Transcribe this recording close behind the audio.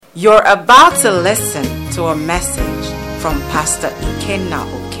You're about to listen to a message from Pastor Ikenna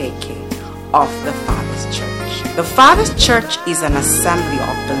Okeke of Thefatherschurch. The Father's Church is an assembly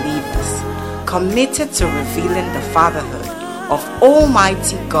of believers committed to revealing the fatherhood of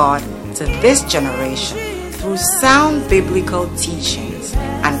Almighty God to this generation through sound biblical teachings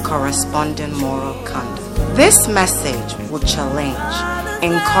and corresponding moral conduct. This message will challenge,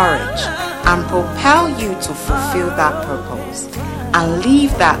 encourage, and propel you to fulfill that purpose and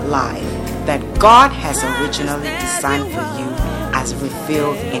live that life that God has originally designed for you as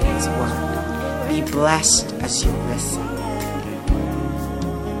revealed in His Word. Be blessed as you listen.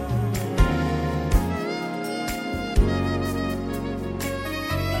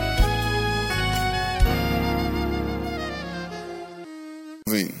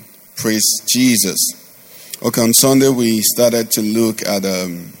 Praise Jesus. Okay, on Sunday we started to look at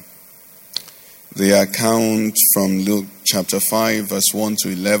the account from Luke chapter 5 verse 1 to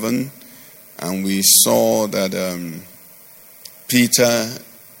 11, and we saw that Peter,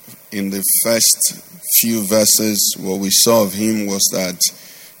 in the first few verses, what we saw of him was that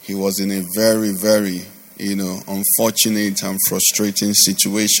he was in a very, very unfortunate and frustrating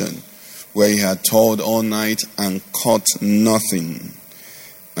situation where he had toiled all night and caught nothing.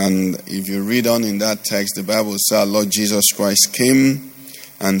 And if you read on in that text, the Bible says our Lord Jesus Christ came,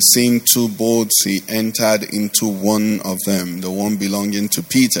 and seeing two boats, he entered into one of them, the one belonging to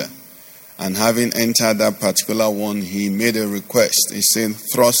Peter. And having entered that particular one, he made a request. He said,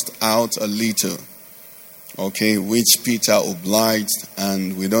 thrust out a little. Okay, which Peter obliged,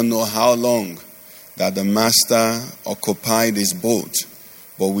 and we don't know how long that the master occupied his boat.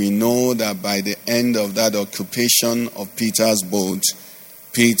 But we know that by the end of that occupation of Peter's boat,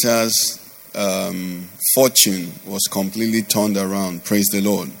 Peter's fortune was completely turned around. Praise the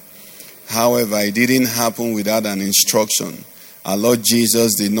Lord. However, it didn't happen without an instruction. Our Lord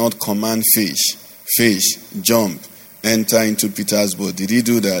Jesus did not command fish, jump, enter into Peter's boat. Did he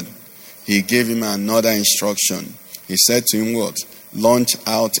do that? He gave him another instruction. He said to him, what? Launch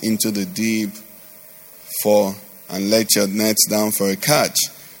out into the deep and let your nets down for a catch.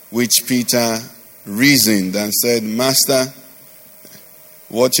 Which Peter reasoned and said, Master,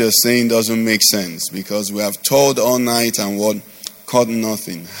 what you're saying doesn't make sense, because we have toiled all night and caught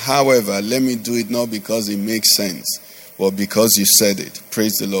nothing. However, let me do it not because it makes sense, but because you said it.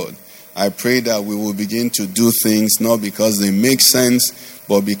 Praise the Lord. I pray that we will begin to do things not because they make sense,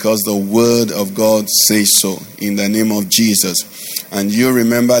 but because the Word of God says so, in the name of Jesus. And you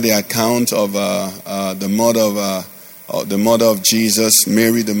remember the account of the mother of Jesus,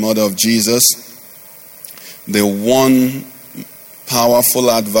 Mary, the mother of Jesus. The one powerful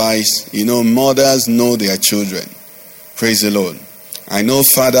advice, mothers know their children. Praise the Lord. I know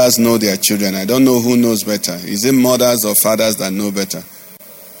fathers know their children. I don't know who knows better. Is it mothers or fathers that know better?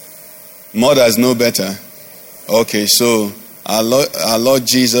 Mothers know better. Okay, so our Lord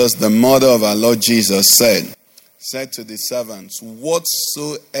Jesus, the mother of our Lord Jesus said to the servants,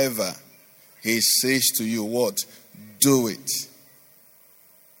 whatsoever he says to you, what? Do it.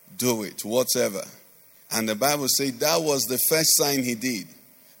 Do it, whatever. And the Bible says that was the first sign he did.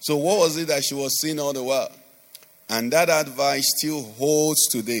 So what was it that she was seeing all the while? And that advice still holds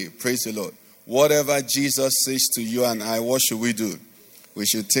today. Praise the Lord. Whatever Jesus says to you and I, what should we do? We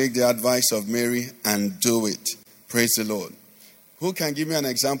should take the advice of Mary and do it. Praise the Lord. Who can give me an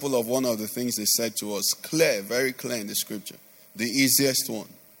example of one of the things they said to us? Clear, very clear in the scripture. The easiest one.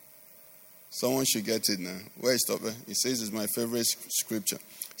 Someone should get it now. Where is it? It says it's my favorite scripture.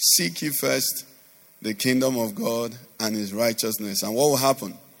 Seek ye first the kingdom of God and His righteousness. And what will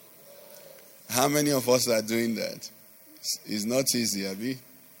happen? How many of us are doing that? It's not easy, Abby.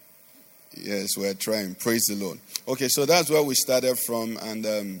 Yes, we're trying. Praise the Lord. Okay, so that's where we started from.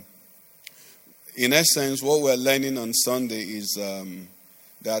 And in essence, what we're learning on Sunday is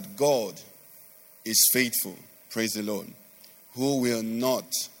that God is faithful. Praise the Lord. Who will not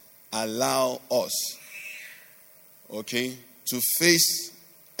allow us, to face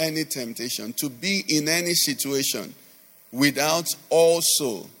any temptation, to be in any situation without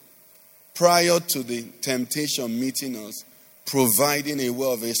also, prior to the temptation meeting us, providing a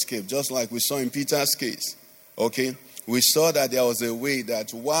way of escape, just like we saw in Peter's case. Okay? We saw that there was a way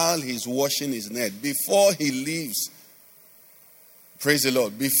that while he's washing his net, before he leaves, praise the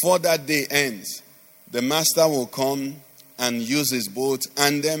Lord, before that day ends, the master will come and use his boat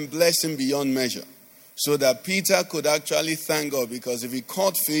and then bless him beyond measure. So that Peter could actually thank God, because if he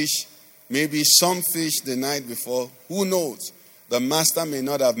caught fish, maybe some fish the night before, who knows? The master may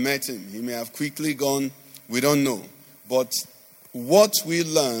not have met him. He may have quickly gone. We don't know. But what we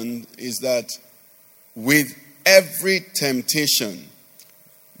learned is that with every temptation,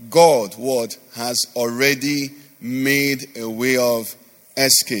 God, what, has already made a way of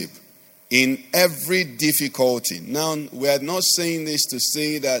escape in every difficulty. Now, we are not saying this to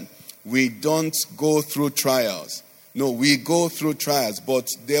say that we don't go through trials. No, we go through trials, but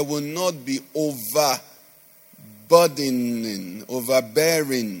there will not be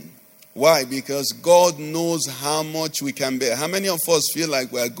overbearing. Why? Because God knows how much we can bear. How many of us feel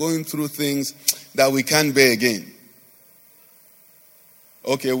like we are going through things that we can't bear again?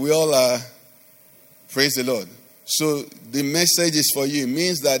 Okay, we all are. Praise the Lord. So the message is for you. It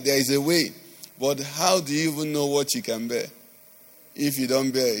means that there is a way. But how do you even know what you can bear if you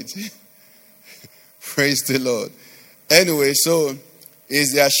don't bear it? Praise the Lord. Anyway, so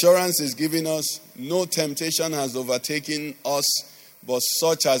is the assurance is giving us, no temptation has overtaken us, but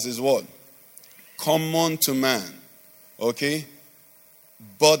such as is what? Common to man. Okay?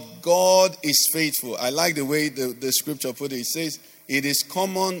 But God is faithful. I like the way the scripture put it. It says, it is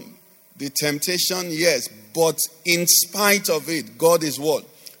common, the temptation, yes, but in spite of it, God is what?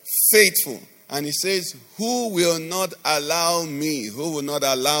 Faithful. And he says, who will not allow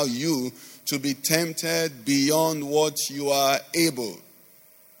you to be tempted beyond what you are able?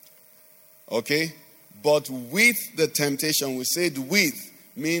 Okay? But with the temptation, we said with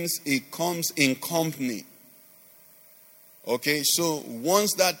means it comes in company. Okay? So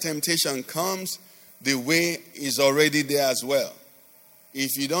once that temptation comes, the way is already there as well.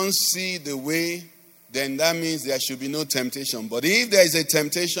 If you don't see the way, then that means there should be no temptation. But if there is a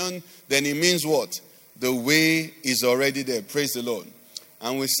temptation, then it means what? The way is already there. Praise the Lord.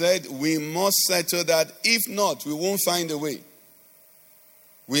 And we said we must settle that. If not, we won't find a way.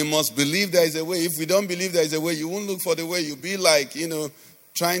 We must believe there is a way. If we don't believe there is a way, you won't look for the way. You'll be like,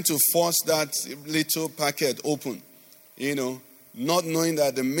 trying to force that little packet open. Not knowing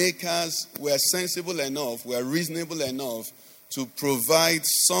that the makers were sensible enough, were reasonable enough to provide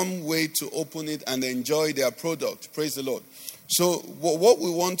some way to open it and enjoy their product. Praise the Lord. So what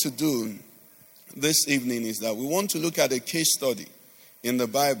we want to do this evening is that we want to look at a case study in the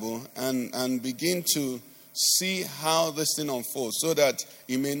Bible and begin to see how this thing unfolds, so that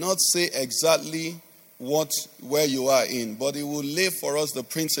it may not say exactly where you are in, but it will lay for us the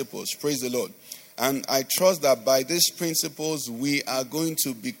principles. Praise the Lord. And I trust that by these principles we are going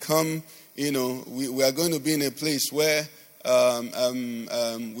to become, we are going to be in a place where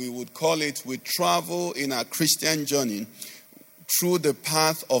we would call it, we travel in our Christian journey through the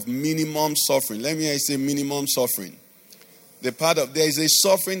path of minimum suffering. Let me say minimum suffering. There is a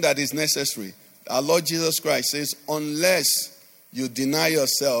suffering that is necessary. Our Lord Jesus Christ says, unless you deny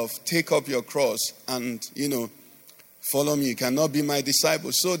yourself, take up your cross and, follow me, you cannot be my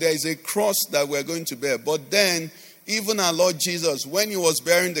disciple. So there is a cross that we're going to bear. But then, even our Lord Jesus, when he was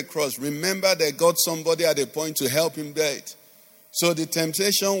bearing the cross, remember that God somebody at a point to help him bear it. So the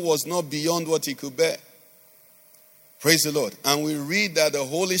temptation was not beyond what he could bear. Praise the Lord. And we read that the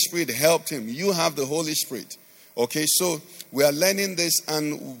Holy Spirit helped him. You have the Holy Spirit. Okay, so we are learning this,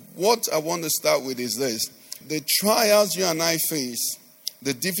 and what I want to start with is this. The trials you and I face,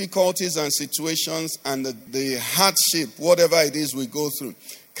 the difficulties and situations and the hardship, whatever it is we go through,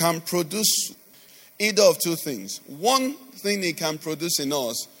 can produce either of two things. One thing it can produce in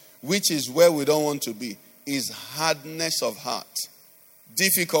us, which is where we don't want to be, is hardness of heart.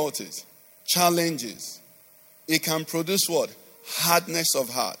 Difficulties, challenges. It can produce what? Hardness of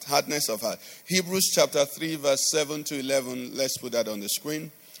heart. Hardness of heart. Hebrews chapter 3 verse 7 to 11. Let's put that on the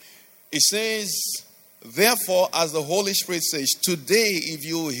screen. It says, therefore, as the Holy Spirit says, today if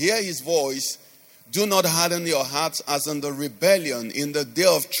you hear his voice, do not harden your hearts as in the rebellion in the day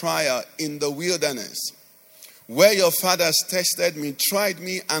of trial in the wilderness, where your fathers tested me, tried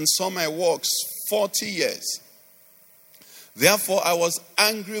me, and saw my works 40 years. Therefore, I was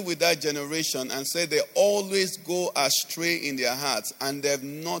angry with that generation and said, they always go astray in their hearts, and they have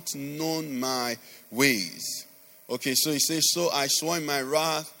not known my ways. Okay, so he says, so I swore in my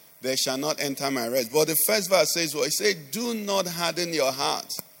wrath, they shall not enter my rest. But the first verse says, well, he said, do not harden your heart.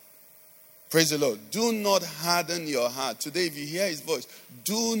 Praise the Lord. Do not harden your heart. Today, if you hear his voice,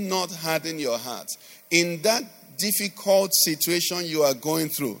 do not harden your heart. In that difficult situation you are going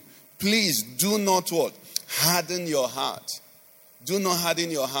through, please do not what? Harden your heart. Do not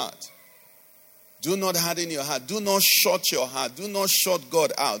harden your heart. Do not harden your heart. Do not shut your heart. Do not shut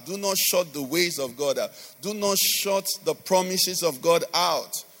God out. Do not shut the ways of God out. Do not shut the promises of God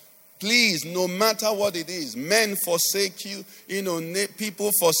out. Please, no matter what it is, men forsake you,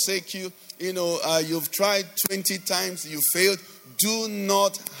 people forsake you, you've tried 20 times, you failed. Do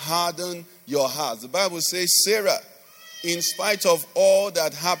not harden your heart. The Bible says Sarah, in spite of all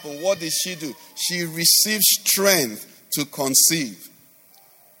that happened, what did she do? She received strength to conceive.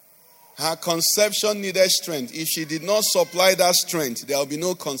 Her conception needed strength. If she did not supply that strength, there will be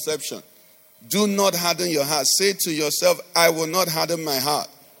no conception. Do not harden your heart. Say to yourself, I will not harden my heart.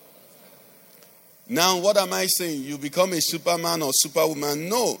 Now, what am I saying? You become a superman or superwoman?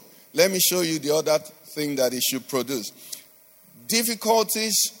 No. Let me show you the other thing that it should produce.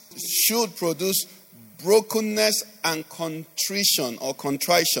 Difficulties should produce brokenness and contrition or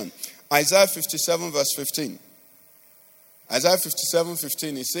contrition. Isaiah 57 verse 15. Isaiah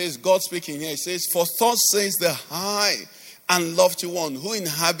 57:15, it says, God speaking here, it says, for thus says the high and lofty one who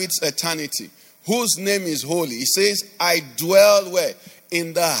inhabits eternity, whose name is holy. He says, I dwell where?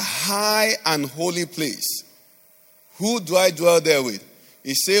 In the high and holy place. Who do I dwell there with?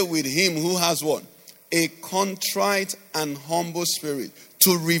 He says, with him who has what? A contrite and humble spirit,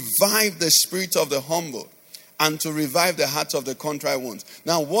 to revive the spirit of the humble and to revive the heart of the contrite ones.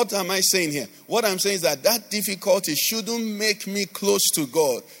 Now, what am I saying here? What I'm saying is that difficulty shouldn't make me close to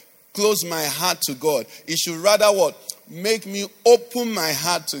God, close my heart to God. It should rather what? Make me open my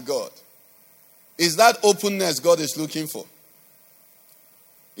heart to God. Is that openness God is looking for?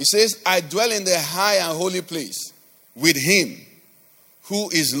 He says, I dwell in the high and holy place with him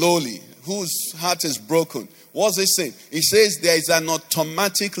who is lowly, whose heart is broken. What's he saying? He says there is an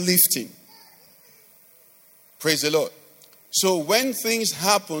automatic lifting. Praise the Lord. So when things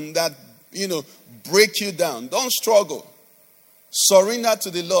happen that, break you down, don't struggle. Surrender to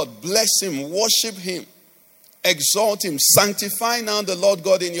the Lord. Bless him. Worship him. Exalt him. Sanctify now the Lord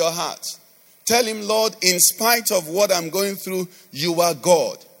God in your heart. Tell him, Lord, in spite of what I'm going through, you are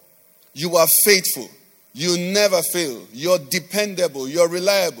God. You are faithful. You never fail. You're dependable. You're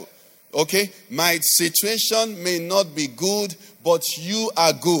reliable. Okay? My situation may not be good, but you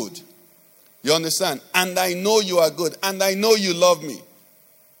are good. You understand? And I know you are good. And I know you love me.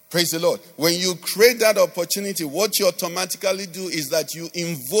 Praise the Lord. When you create that opportunity, what you automatically do is that you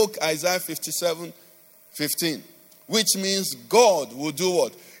invoke Isaiah 57:15, which means God will do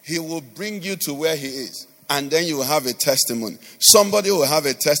what? He will bring you to where he is. And then you will have a testimony. Somebody will have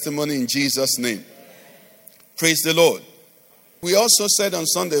a testimony in Jesus' name. Praise the Lord. We also said on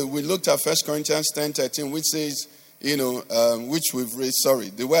Sunday, we looked at 1 Corinthians 10:13, which says, which we've read,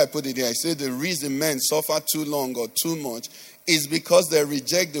 the way I put it here, I said the reason men suffer too long or too much is because they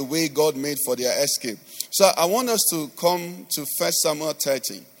reject the way God made for their escape. So I want us to come to 1 Samuel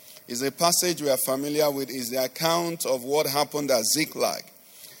 30. It's a passage we are familiar with. It's the account of what happened at Ziklag.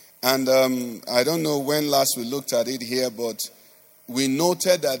 And I don't know when last we looked at it here, but we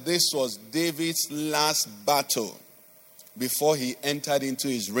noted that this was David's last battle before he entered into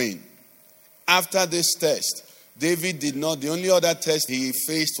his reign. After this test, David did not, the only other test he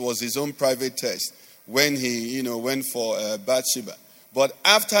faced was his own private test when he, went for Bathsheba. But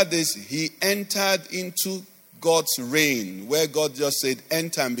after this, he entered into God's reign, where God just said,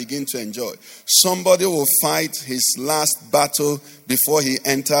 enter and begin to enjoy. Somebody will fight his last battle before he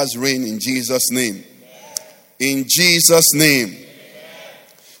enters reign in Jesus' name. In Jesus' name.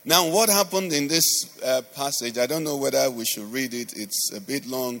 Now, what happened in this passage, I don't know whether we should read it. It's a bit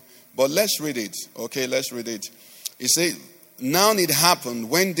long, but let's read it. Okay, let's read it. It says, now it happened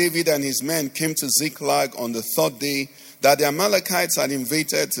when David and his men came to Ziklag on the third day that the Amalekites had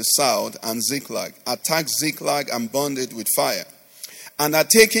invaded the south and Ziklag, attacked Ziklag and burned it with fire, and had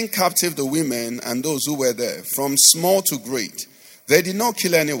taken captive the women and those who were there, from small to great. They did not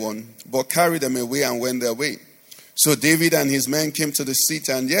kill anyone, but carried them away and went their way. So David and his men came to the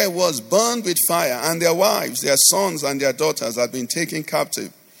city, and there it was, burned with fire, and their wives, their sons, and their daughters had been taken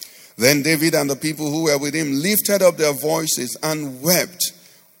captive. Then David and the people who were with him lifted up their voices and wept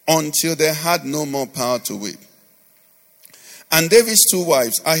until they had no more power to weep. And David's two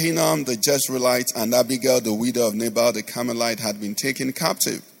wives, Ahinoam the Jezreelite and Abigail the widow of Nabal the Carmelite, had been taken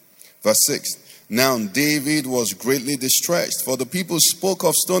captive. Verse 6. Now David was greatly distressed, for the people spoke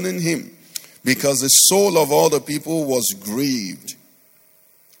of stoning him, because the soul of all the people was grieved,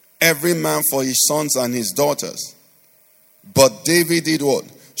 every man for his sons and his daughters. But David did what?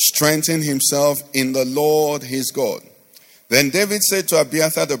 Strengthen himself in the Lord his God. Then David said to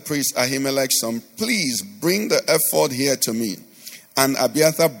Abiathar the priest, Ahimelech's son, please bring the ephod here to me. And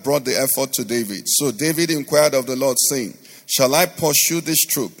Abiathar brought the ephod to David. So David inquired of the Lord, saying, shall I pursue this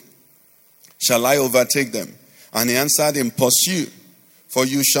troop? Shall I overtake them? And he answered him, pursue, for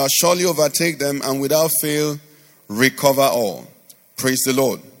you shall surely overtake them, and without fail recover all. Praise the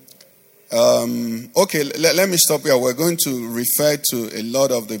Lord. Okay, let me stop here. We're going to refer to a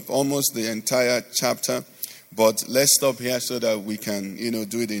lot of almost the entire chapter, but let's stop here so that we can,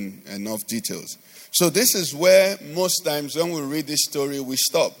 do it in enough details. So this is where most times when we read this story, we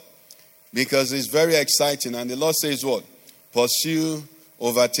stop, because it's very exciting. And the Lord says what? Pursue,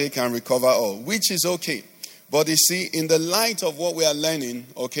 overtake and recover all, which is okay. But you see, in the light of what we are learning,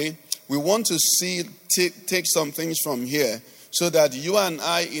 okay, we want to take some things from here so that you and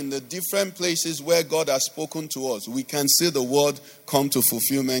I, in the different places where God has spoken to us, we can see the word come to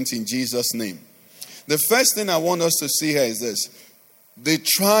fulfillment in Jesus' name. The first thing I want us to see here is this. The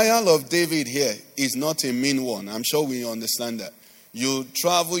trial of David here is not a mean one. I'm sure we understand that. You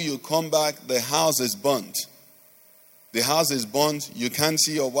travel, you come back, the house is burnt. The house is burnt. You can't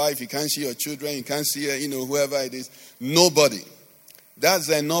see your wife, you can't see your children, you can't see, whoever it is. Nobody. That's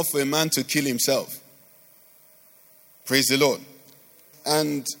enough for a man to kill himself. Praise the Lord.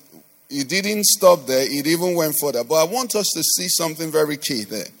 And it didn't stop there. It even went further. But I want us to see something very key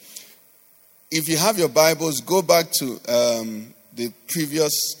there. If you have your Bibles, go back to the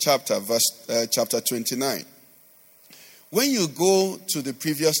previous chapter, chapter 29. When you go to the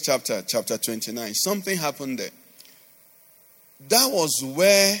previous chapter 29, something happened there. That was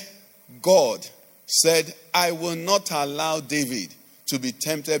where God said, I will not allow David to be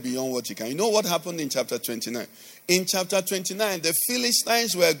tempted beyond what he can. You know what happened in chapter 29? In chapter 29, the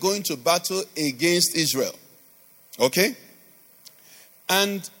Philistines were going to battle against Israel. Okay?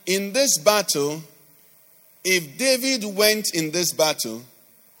 And in this battle, if David went in this battle,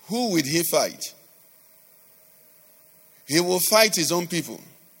 who would he fight? He will fight his own people.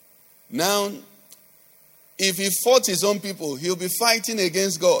 Now, if he fought his own people, he'll be fighting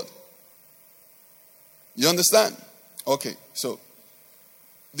against God. You understand? Okay, so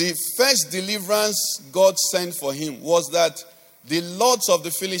the first deliverance God sent for him was that the lords of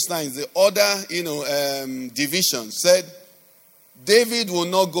the Philistines, the other, division, said, David will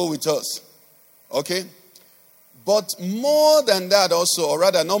not go with us. Okay? But more than that also, or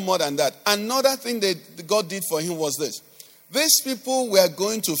rather not more than that, another thing that God did for him was this. These people were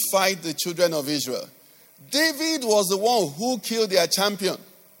going to fight the children of Israel. David was the one who killed their champion.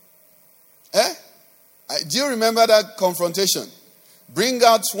 Do you remember that confrontation? Bring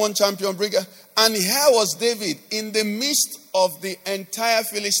out one champion, and here was David in the midst of the entire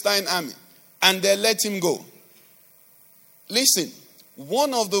Philistine army, and they let him go. Listen,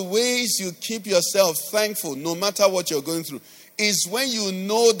 one of the ways you keep yourself thankful, no matter what you're going through, is when you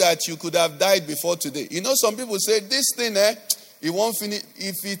know that you could have died before today. You know, some people say, this thing, it won't finish.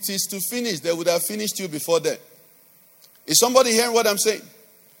 If it is to finish, they would have finished you before then. Is somebody hearing what I'm saying?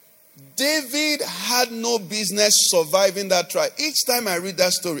 David had no business surviving that trial. Each time I read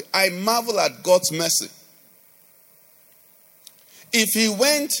that story, I marvel at God's mercy. If he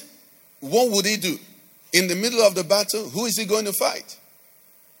went, what would he do? In the middle of the battle, who is he going to fight?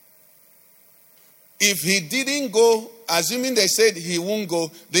 If he didn't go, assuming they said he won't go,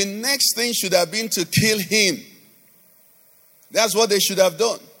 the next thing should have been to kill him. That's what they should have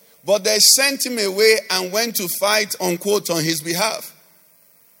done. But they sent him away and went to fight, unquote, on his behalf.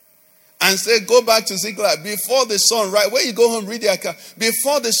 And said, go back to Ziklag before the sun rises. When you go home, read your account.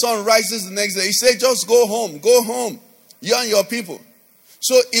 Before the sun rises the next day, he said, just go home, you and your people.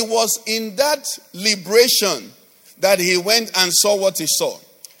 So it was in that liberation that he went and saw what he saw.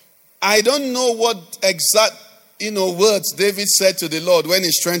 I don't know what exact, words David said to the Lord when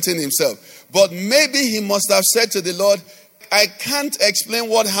he strengthened himself. But maybe he must have said to the Lord, I can't explain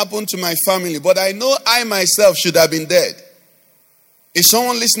what happened to my family, but I know I myself should have been dead. Is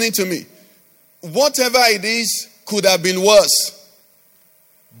someone listening to me? Whatever it is could have been worse,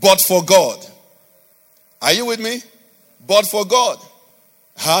 but for God. Are you with me? But for God.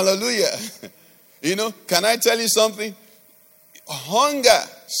 Hallelujah. Can I tell you something? Hunger.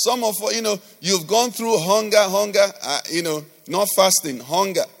 Some of you've gone through hunger, not fasting,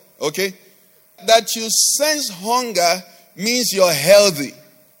 hunger. Okay? That you sense hunger means you're healthy.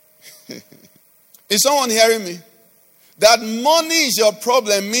 Is someone hearing me? That money is your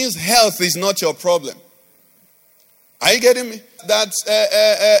problem means health is not your problem. Are you getting me? That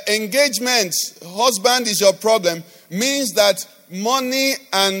engagement, husband is your problem means that money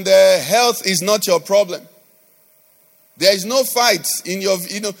and health is not your problem. There is no fight in your,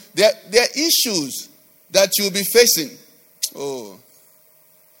 there are issues that you'll be facing. Oh.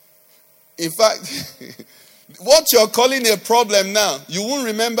 In fact, what you're calling a problem now, you won't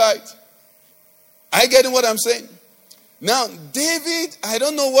remember it. Are you getting what I'm saying? Now, David, I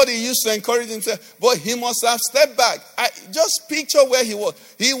don't know what he used to encourage himself, but he must have stepped back. Just picture where he was.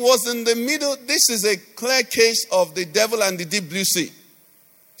 He was in the middle. This is a clear case of the devil and the deep blue sea.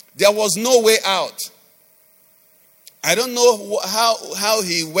 There was no way out. I don't know how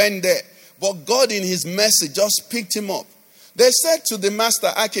he went there, but God in his mercy just picked him up. They said to the master,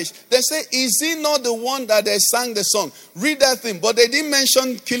 Akish, they said, is he not the one that they sang the song? Read that thing. But they didn't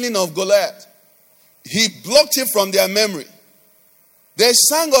mention killing of Goliath. He blocked it from their memory. They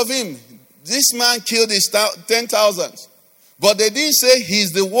sang of him. This man killed his 10,000. But they didn't say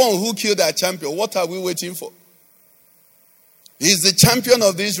he's the one who killed our champion. What are we waiting for? He's the champion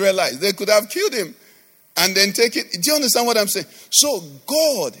of the Israelites. They could have killed him and then take it. Do you understand what I'm saying? So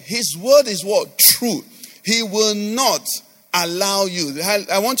God, his word is what? True. He will not allow you.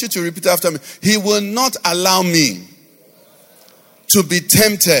 I want you to repeat after me. He will not allow me to be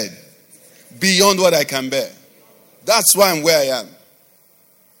tempted beyond what I can bear. That's why I'm where I am.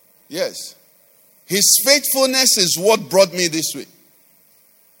 Yes. His faithfulness is what brought me this way.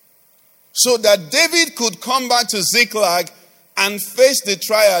 So that David could come back to Ziklag and face the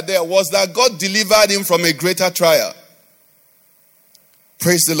trial there was that God delivered him from a greater trial.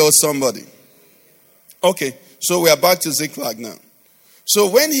 Praise the Lord, somebody. Okay, so we are back to Ziklag now. So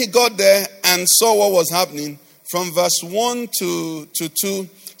when he got there and saw what was happening, from verse 1 to 2,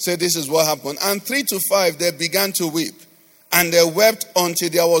 say this is what happened. And 3 to 5, they began to weep. And they wept until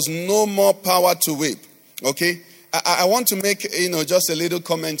there was no more power to weep. Okay? I want to make, just a little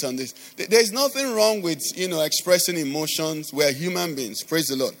comment on this. There's nothing wrong with, expressing emotions. We're human beings. Praise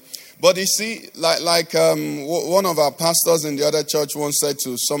the Lord. But you see, like one of our pastors in the other church once said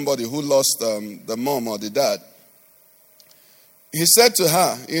to somebody who lost the mom or the dad, he said to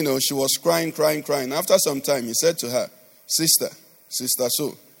her, she was crying. After some time, he said to her, sister,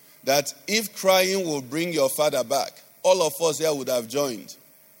 so, that if crying will bring your father back, all of us here would have joined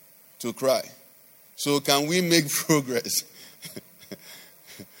to cry. So can we make progress?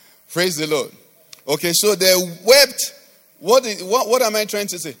 Praise the Lord. Okay, so they wept. What am I trying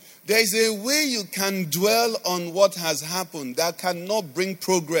to say? There is a way you can dwell on what has happened that cannot bring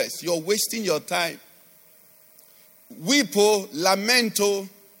progress. You're wasting your time. Weepo, lamento,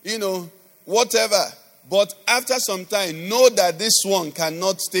 whatever. But after some time, know that this one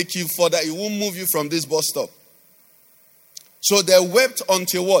cannot take you further. It won't move you from this bus stop. So they wept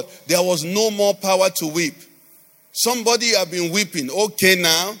until what? There was no more power to weep. Somebody have been weeping. Okay,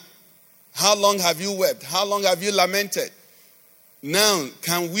 now, how long have you wept? How long have you lamented? Now,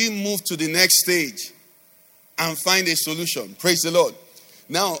 can we move to the next stage and find a solution? Praise the Lord.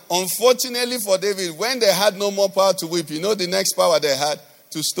 Now, unfortunately for David, when they had no more power to weep, the next power they had?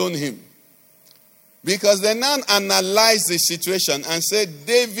 To stone him. Because they now analyzed the situation and said,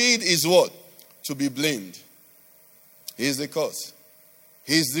 David is what? To be blamed. He's the cause.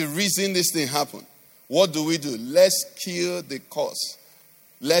 He's the reason this thing happened. What do? Let's kill the cause.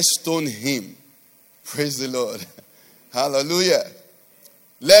 Let's stone him. Praise the Lord. Hallelujah.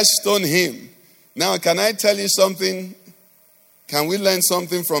 Let's stone him. Now, can I tell you something? Can we learn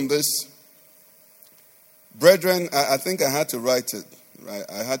something from this? Brethren, I think I had to write it. Right?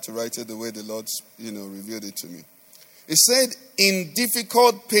 I had to write it the way the Lord, revealed it to me. It said, in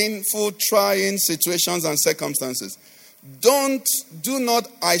difficult, painful, trying situations and circumstances, do not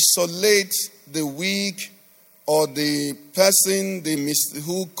isolate the weak or the person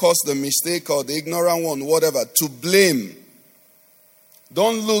who caused the mistake or the ignorant one, whatever, to blame.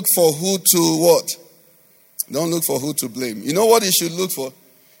 Don't look for who to what? Don't look for who to blame. You know what you should look for?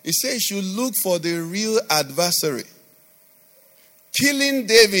 It says you should look for the real adversary. Killing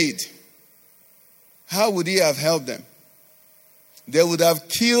David, how would he have helped them? They would have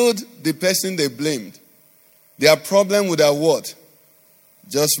killed the person they blamed. Their problem would have what?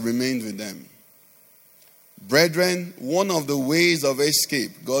 Just remained with them. Brethren, one of the ways of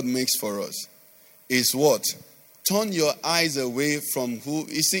escape God makes for us is what? Turn your eyes away from who.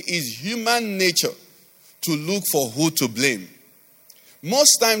 You see, it's human nature to look for who to blame.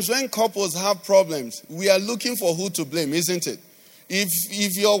 Most times when couples have problems, we are looking for who to blame, isn't it?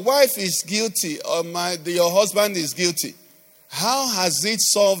 If your wife is guilty or your husband is guilty, how has it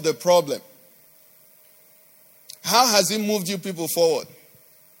solved the problem? How has it moved you people forward?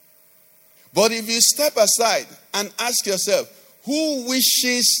 But if you step aside and ask yourself, who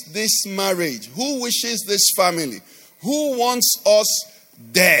wishes this marriage? Who wishes this family? Who wants us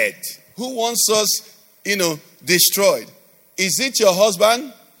dead? Who wants us, destroyed? Is it your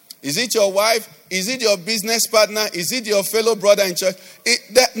husband? Is it your wife? Is it your business partner? Is it your fellow brother in church?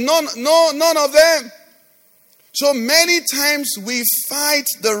 None of them. So many times we fight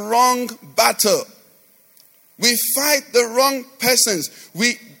the wrong battle. We fight the wrong persons.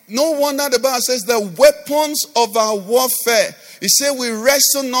 No wonder the Bible says the weapons of our warfare. It says we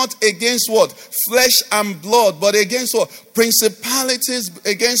wrestle not against what? Flesh and blood, but against what? Principalities,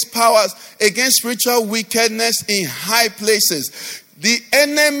 against powers, against spiritual wickedness in high places. The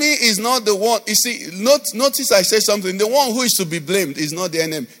enemy is not the one. You see, notice I say something. The one who is to be blamed is not the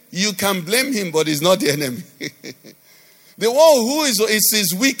enemy. You can blame him, but he's not the enemy. The one who is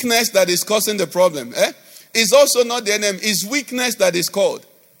his weakness that is causing the problem. It's also not the enemy. It's weakness that is called.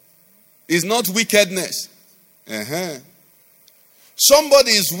 It's not wickedness.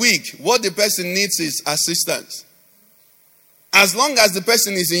 Somebody is weak. What the person needs is assistance. As long as the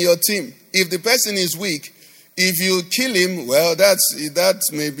person is in your team, if the person is weak, if you kill him, well, that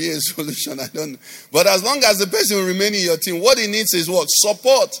may be a solution. I don't know. But as long as the person will remain in your team, what he needs is what?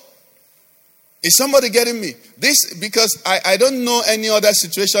 Support. Is somebody getting me? This, because I don't know any other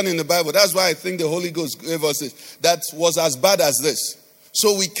situation in the Bible. That's why I think the Holy Ghost gave us this. That was as bad as this.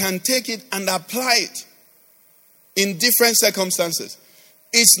 So we can take it and apply it in different circumstances.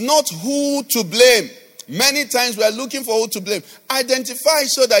 It's not who to blame. Many times we are looking for who to blame. Identify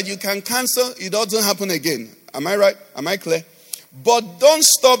so that you can cancel. It doesn't happen again. Am I right? Am I clear? But don't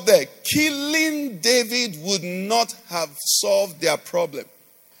stop there. Killing David would not have solved their problem.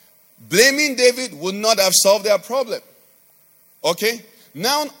 Blaming David would not have solved their problem. Okay?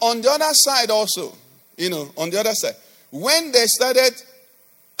 Now, on the other side also, on the other side, when they started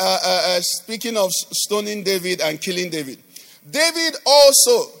speaking of stoning David and killing David, David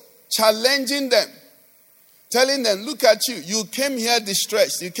also challenging them, telling them, look at you. You came here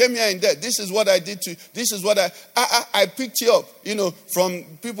distressed. You came here in debt. This is what I did to you. This is what I picked you up. From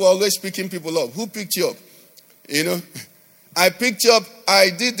people always picking people up. Who picked you up? I picked you up. I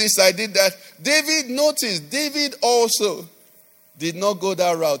did this. I did that. David, noticed, David also did not go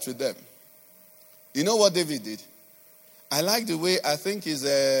that route with them. You know what David did? I like the way, I think is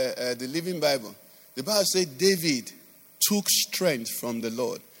the Living Bible. The Bible says David took strength from the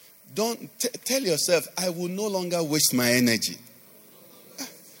Lord. Don't tell yourself, I will no longer waste my energy.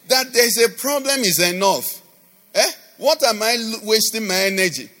 That there's a problem is enough. What am I wasting my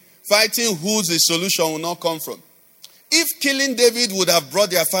energy? Fighting who the solution will not come from. If killing David would have brought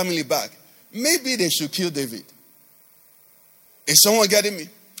their family back, maybe they should kill David. Is someone getting me?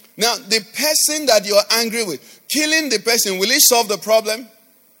 Now, the person that you're angry with, killing the person, will it solve the problem?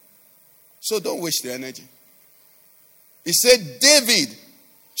 So don't waste the energy. He said David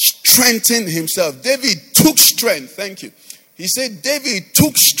strengthened himself. David took strength. Thank you. He said David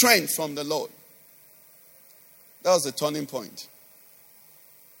took strength from the Lord. That was the turning point.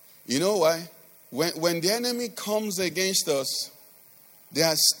 You know why? When the enemy comes against us, there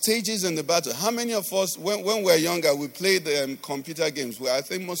are stages in the battle. How many of us, when we were younger, we played computer games? Well, I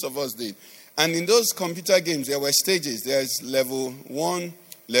think most of us did. And in those computer games, there were stages. There's level 1,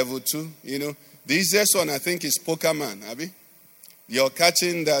 level 2, The easiest one, I think, is Pokemon, Abi. You're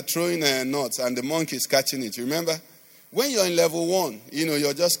catching, they're throwing nuts, and the monkey is catching it. Remember? When you're in level 1,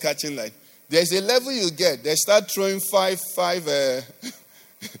 you're just catching like. There's a level you get. They start throwing five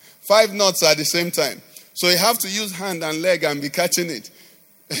nuts at the same time. So you have to use hand and leg and be catching it.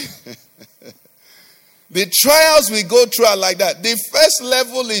 The trials we go through are like that. The first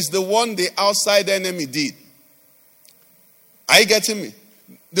level is the one the outside enemy did. Are you getting me?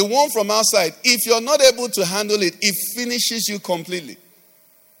 The one from outside, if you're not able to handle it, it finishes you completely.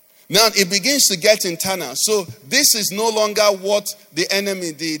 Now it begins to get internal. So this is no longer what the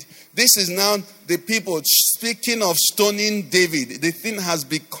enemy did. This is now the people. Speaking of stoning David, the thing has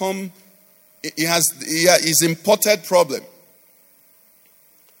become, his imported problem.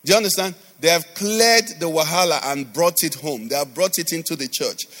 Do you understand? They have cleared the wahala and brought it home. They have brought it into the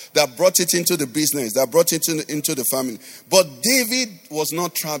church. They have brought it into the business. They have brought it into the family. But David was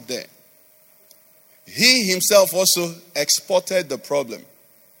not trapped there. He himself also exported the problem.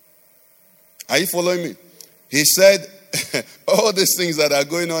 Are you following me? He said, all these things that are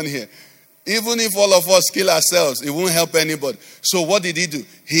going on here, even if all of us kill ourselves, it won't help anybody. So what did he do?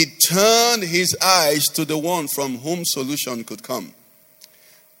 He turned his eyes to the one from whom solution could come.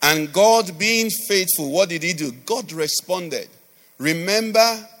 And God being faithful, what did he do? God responded.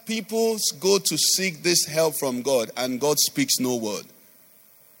 Remember, people go to seek this help from God and God speaks no word.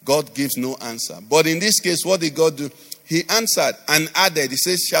 God gives no answer. But in this case, what did God do? He answered and added. He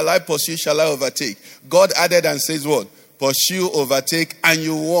says, shall I pursue, shall I overtake? God added and says what? Pursue, overtake, and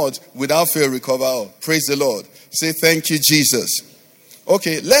you what? Without fail recover all. Praise the Lord. Say thank you, Jesus.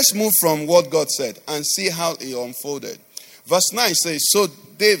 Okay, let's move from what God said and see how it unfolded. Verse 9 says, so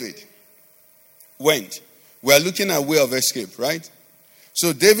David went. We are looking at way of escape, right?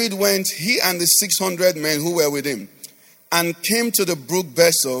 So David went, he and the 600 men who were with him, and came to the brook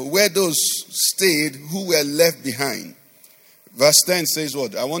Besor, where those stayed who were left behind. Verse 10 says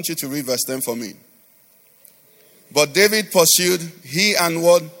what? I want you to read verse 10 for me. But David pursued, he and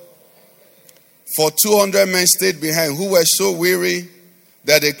what? For 200 men stayed behind, who were so weary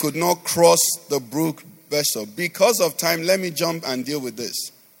that they could not cross the brook Besor. Because of time, let me jump and deal with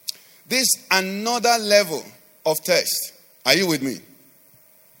this. This another level of test. Are you with me?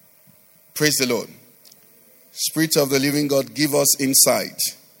 Praise the Lord. Spirit of the living God, give us insight,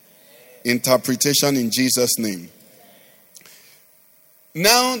 interpretation in Jesus' name.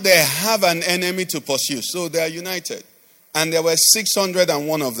 Now they have an enemy to pursue, so they are united. And there were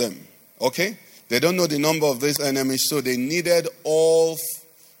 601 of them. Okay? They don't know the number of these enemies, so they needed all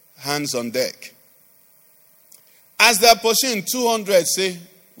hands on deck. As they are pursuing, 200 say,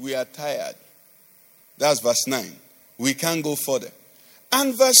 we are tired. That's verse 9. We can't go further.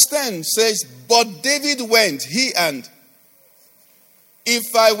 And verse 10 says, but David went, he and.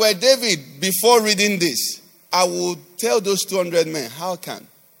 If I were David, before reading this, I would tell those 200 men, how can?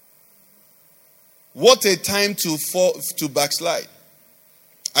 What a time to backslide.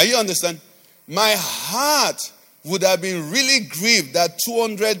 Are you understand? My heart would have been really grieved that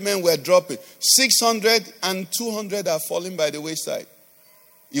 200 men were dropping. 600 and 200 are falling by the wayside.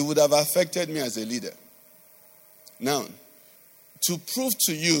 It would have affected me as a leader. Now, to prove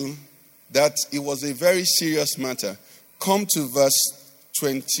to you that it was a very serious matter, come to verse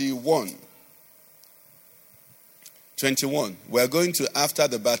 21. 21. We're going to after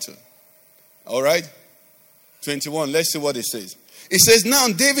the battle. All right? 21. Let's see what it says. It says, now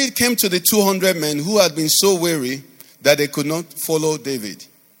David came to the 200 men who had been so weary that they could not follow David,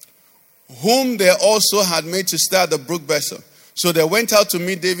 whom they also had made to stay at the brook Besor. So they went out to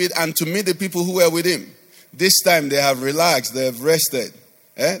meet David and to meet the people who were with him. This time they have relaxed, they have rested.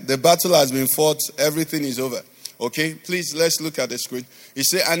 The battle has been fought, everything is over. Okay, please let's look at the screen. He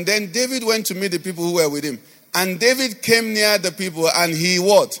said, and then David went to meet the people who were with him. And David came near the people and he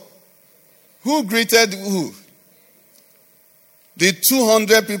what? Who greeted who? The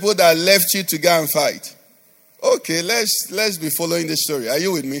 200 people that left you to go and fight. Okay, let's be following this story. Are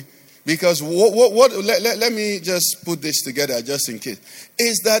you with me? Because let me just put this together just in case.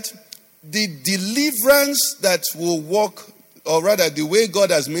 Is that the deliverance that will work, or rather the way God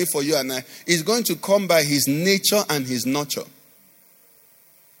has made for you and I, is going to come by his nature and his nurture.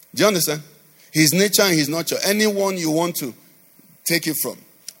 Do you understand? His nature and his nurture. Anyone you want to take it from.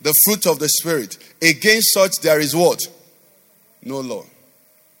 The fruit of the Spirit. Against such there is what? No law.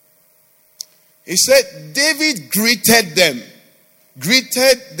 He said David greeted them.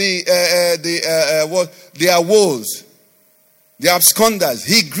 Greeted their woes. The absconders.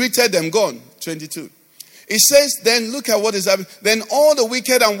 He greeted them. Gone. 22. It says, then look at what is happening. Then all the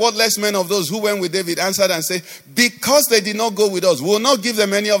wicked and worthless men of those who went with David answered and said, because they did not go with us, we will not give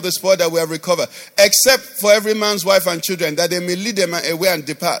them any of the spoil that we have recovered, except for every man's wife and children, that they may lead them away and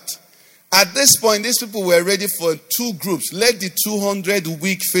depart. At this point, these people were ready for two groups. Let the 200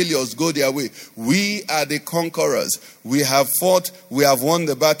 weak failures go their way. We are the conquerors. We have fought. We have won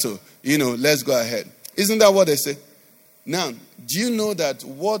the battle. Let's go ahead. Isn't that what they say? Now, do you know that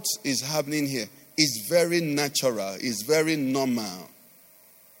what is happening here is very natural, is very normal?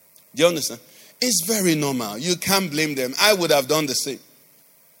 Do you understand? It's very normal. You can't blame them. I would have done the same.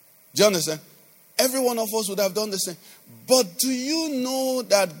 Do you understand? Every one of us would have done the same. But do you know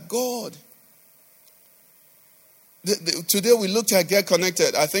that God... Today we looked at Get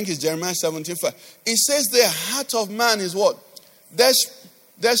Connected. I think it's Jeremiah 17:5. It says the heart of man is what?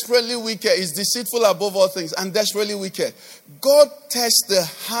 Desperately wicked. Is deceitful above all things and desperately wicked. God tests the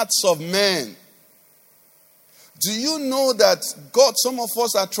hearts of men. Do you know that God, some of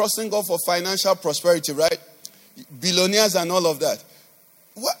us are trusting God for financial prosperity, right? Billionaires and all of that.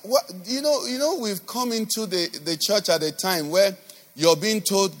 We've come into the church at a time where you're being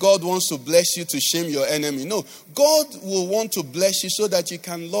told God wants to bless you to shame your enemy. No, God will want to bless you so that you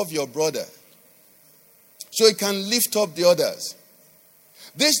can love your brother. So you can lift up the others.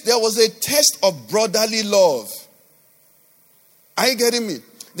 There was a test of brotherly love. Are you getting me?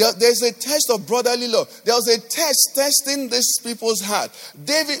 There's a test of brotherly love. There was a test testing these people's heart.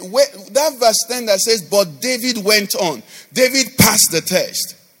 That verse 10 that says, but David went on. David passed the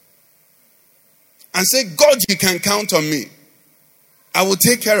test. And said, God, you can count on me. I will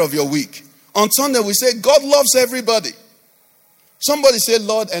take care of your weak. On Sunday, we say, God loves everybody. Somebody say,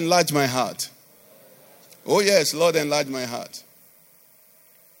 Lord, enlarge my heart. Oh yes, Lord, enlarge my heart.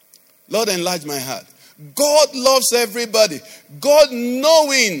 Lord, enlarge my heart. God loves everybody. God,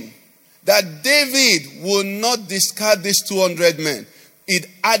 knowing that David will not discard these 200 men, it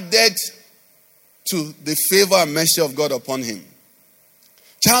added to the favor and mercy of God upon him.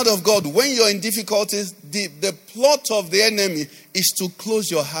 Child of God, when you're in difficulties, the plot of the enemy is to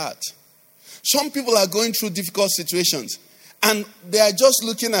close your heart. Some people are going through difficult situations and they are just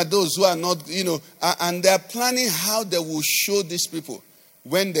looking at those who are not, and they are planning how they will show these people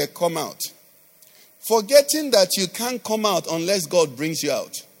when they come out. Forgetting that you can't come out unless God brings you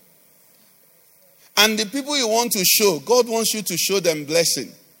out. And the people you want to show, God wants you to show them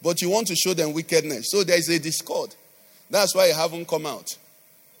blessing. but you want to show them wickedness. So there is a discord. That's why you haven't come out.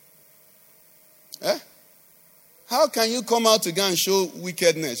 Eh? How can you come out to go and show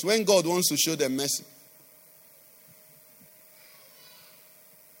wickedness when God wants to show them mercy?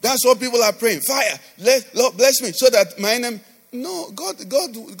 That's what people are praying. Fire, Lord bless me so that my enemy. No,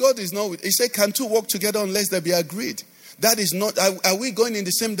 God is not with. He said, "Can two walk together unless they be agreed?" That is not. Are we going in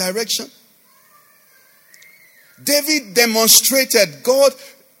the same direction? David demonstrated, God,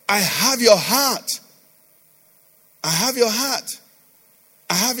 I have your heart. I have your heart.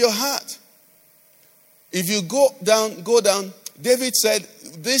 I have your heart. If you go down, David said,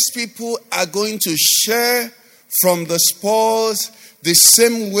 these people are going to share from the spoils the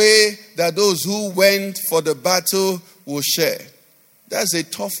same way that those who went for the battle will share. That's a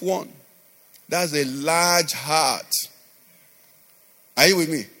tough one. That's a large heart. Are you with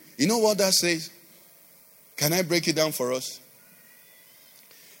me? You know what that says? Can I break it down for us?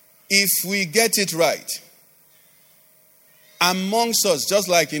 If we get it right, amongst us, just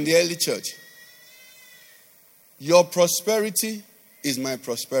like in the early church, your prosperity is my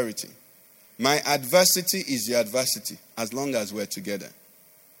prosperity. My adversity is your adversity, as long as we're together.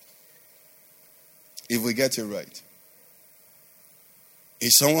 If we get it right.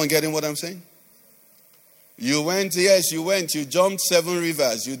 Is someone getting what I'm saying? You went, you jumped 7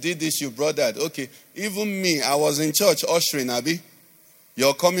 rivers, you did this, you brought that. Okay, even me, I was in church ushering, Abi.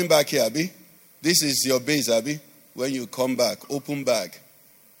 You're coming back here, Abi. This is your base, Abi. When you come back, open bag.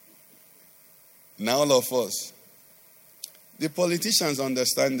 Now all of us. The politicians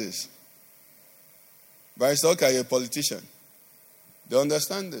understand this. Barrister Oka, you're a politician. They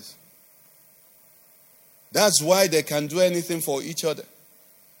understand this. That's why they can do anything for each other.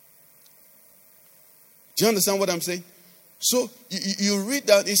 Do you understand what I'm saying? So you read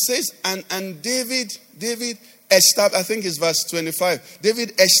that, it says, and David established, I think it's verse 25,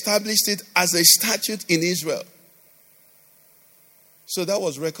 David established it as a statute in Israel. So that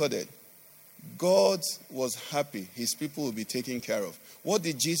was recorded. God was happy. His people will be taken care of. What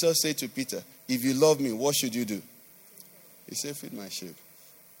did Jesus say to Peter? If you love me, what should you do? He said, feed my sheep.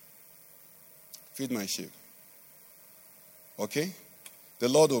 Feed my sheep. Okay? The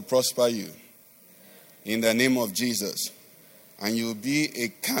Lord will prosper you. In the name of Jesus. And you will be a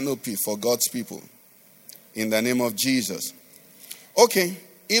canopy for God's people. In the name of Jesus. Okay.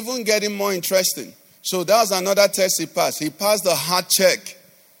 Even getting more interesting. So that was another test he passed. He passed the heart check.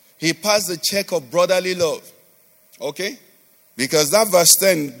 He passed the check of brotherly love. Okay? Because that verse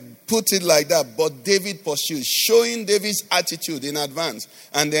 10 put it like that. But David pursued, showing David's attitude in advance.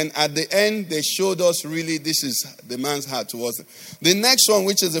 And then at the end, they showed us really this is the man's heart towards it. The next one,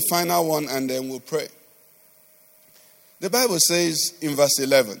 which is the final one, and then we'll pray. The Bible says in verse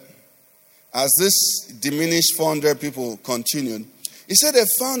 11, as this diminished 400 people continued, it said they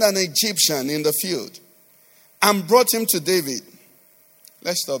found an Egyptian in the field and brought him to David.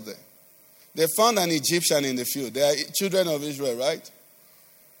 Let's stop there. They found an Egyptian in the field. They are children of Israel, right?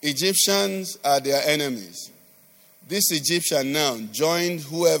 Egyptians are their enemies. This Egyptian now joined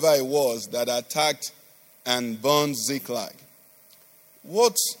whoever it was that attacked and burned Ziklag.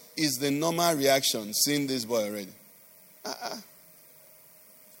 What is the normal reaction seeing this boy already?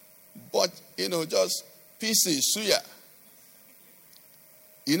 But, just pieces, suya.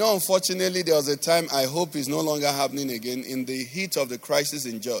 Unfortunately, there was a time, I hope it's no longer happening again, in the heat of the crisis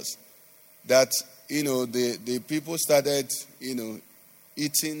in Jos, that, the people started,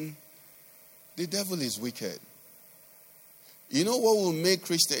 eating. The devil is wicked. You know what will make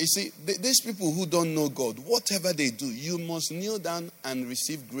Christians? You see, these people who don't know God, whatever they do, you must kneel down and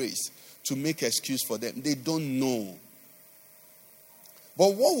receive grace to make excuse for them. They don't know.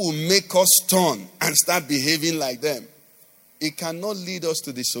 But what will make us turn and start behaving like them? It cannot lead us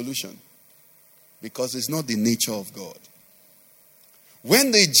to the solution. Because it's not the nature of God.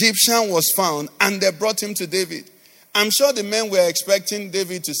 When the Egyptian was found and they brought him to David, I'm sure the men were expecting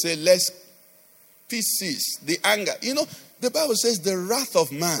David to say, let's cease the anger. The Bible says the wrath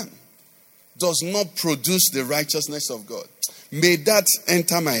of man does not produce the righteousness of God. May that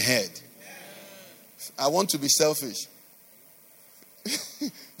enter my head. I want to be selfish.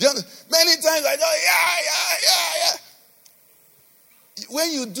 Many times I go, yeah.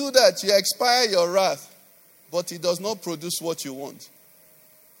 When you do that, you expire your wrath, but it does not produce what you want.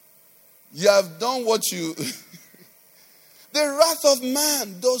 You have done what you... The wrath of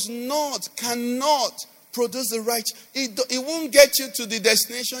man cannot produce the right. It won't get you to the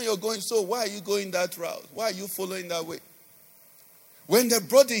destination you're going. So why are you going that route? Why are you following that way? When they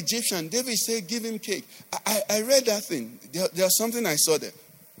brought the Egyptian, David said, give him cake. I read that thing. There's something I saw there.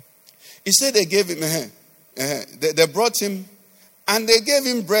 He said they gave him, they brought him, And they gave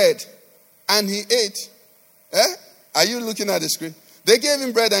him bread, and he ate. Are you looking at the screen? They gave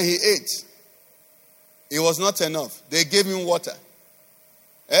him bread, and he ate. It was not enough. They gave him water,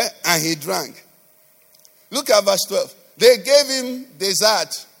 and he drank. Look at verse 12. They gave him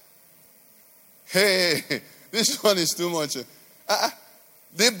dessert. Hey, this one is too much.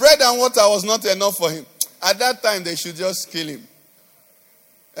 The bread and water was not enough for him. At that time, they should just kill him.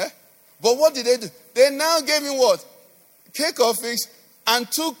 But what did they do? They now gave him what? Cake of figs and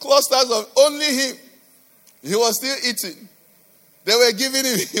 2 clusters of only him. He was still eating. They were giving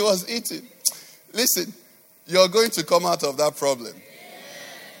him, he was eating. Listen, you're going to come out of that problem.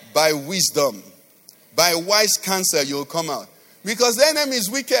 By wisdom. By wise counsel, you'll come out. Because the enemy is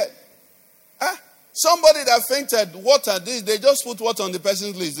wicked. Somebody that fainted, water, they just put water on the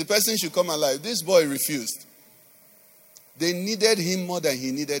person's lips. The person should come alive. This boy refused. They needed him more than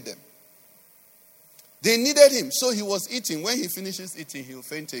he needed them. They needed him. So he was eating. When he finishes eating, he'll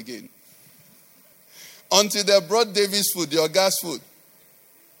faint again. Until they brought David's food, your gas food.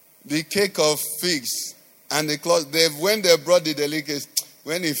 The cake of figs and the cloth. When they brought the delicacy,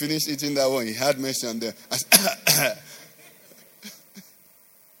 when he finished eating that one, he had mercy on them.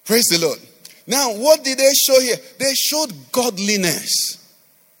 Praise the Lord. Now, what did they show here? They showed godliness.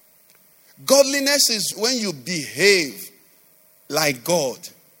 Godliness is when you behave like God.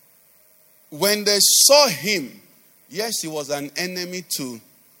 When they saw him, yes, he was an enemy to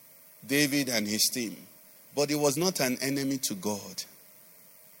David and his team, but he was not an enemy to God.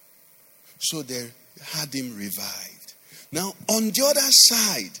 So they had him revived. Now, on the other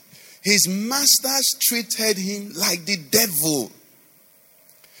side, his masters treated him like the devil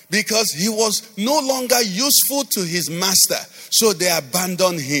because he was no longer useful to his master. So they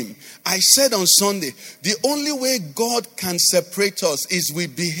abandoned him. I said on Sunday, the only way God can separate us is we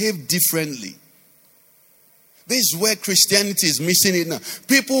behave differently. This is where Christianity is missing it now.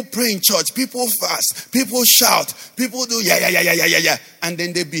 People pray in church, people fast, people shout, people do yeah. And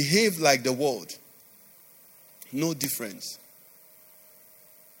then they behave like the world. No difference.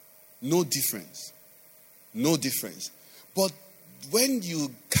 No difference. No difference. But when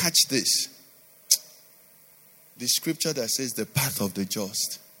you catch this, the scripture that says the path of the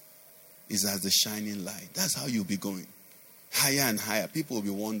just is as the shining light. That's how you'll be going. Higher and higher. People will be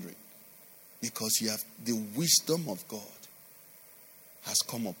wondering. Because you have the wisdom of God has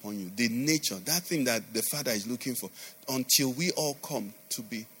come upon you. The nature, that thing that the Father is looking for. Until we all come to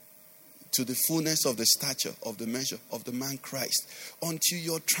be to the fullness of the stature of the measure of the man Christ. Until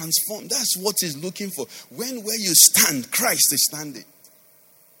you're transformed. That's what he's looking for. Where you stand, Christ is standing.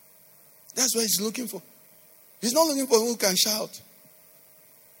 That's what he's looking for. He's not looking for who can shout.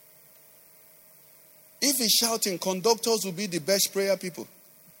 If he's shouting, conductors will be the best prayer people.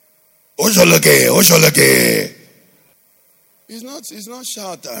 Osholeke. He's not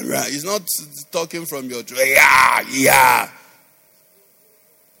shouting, right? He's not talking from your yeah.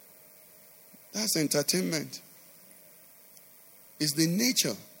 That's entertainment. It's the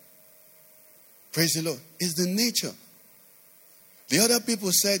nature. Praise the Lord. It's the nature. The other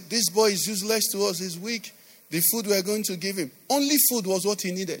people said, this boy is useless to us, he's weak. The food we are going to give him. Only food was what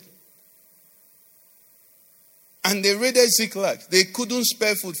he needed. And they raided Ziklag. They couldn't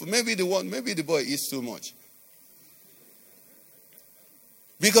spare food for maybe the boy eats too much.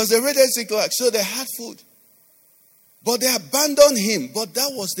 Because they raided Ziklag, so they had food. But they abandoned him. But that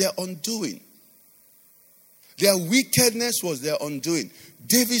was their undoing. Their wickedness was their undoing.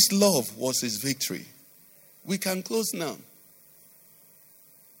 David's love was his victory. We can close now.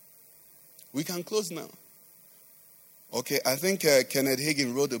 We can close now. Okay, I think Kenneth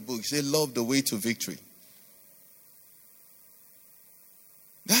Hagin wrote a book. He said, Love the Way to Victory.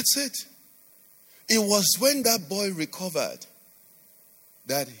 That's it. It was when that boy recovered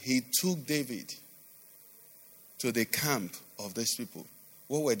that he took David to the camp of these people.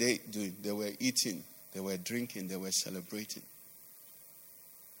 What were they doing? They were eating, they were drinking, they were celebrating.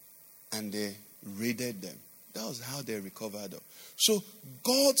 And they raided them. That was how they recovered. So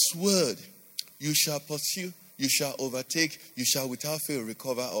God's word, you shall pursue, you shall overtake, you shall without fail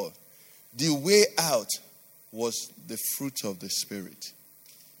recover all. The way out was the fruit of the Spirit.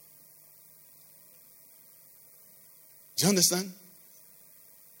 Do you understand?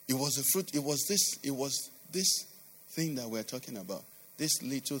 It was a fruit, it was this thing that we're talking about. These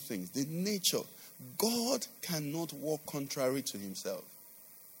little things, the nature. God cannot walk contrary to himself.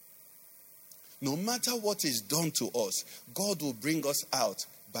 No matter what is done to us, God will bring us out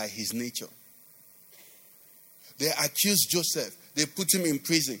by his nature. They accused Joseph. They put him in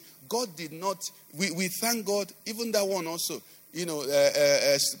prison. God did not, we thank God, even that one also,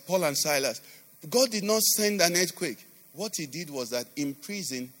 Paul and Silas. God did not send an earthquake. What he did was that in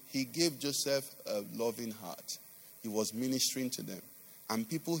prison, he gave Joseph a loving heart. He was ministering to them. And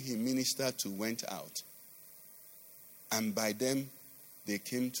people he ministered to went out. And by them, they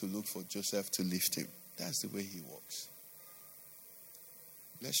came to look for Joseph to lift him. That's the way he works.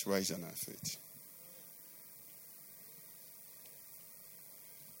 Let's rise on our feet.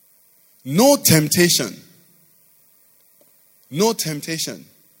 No temptation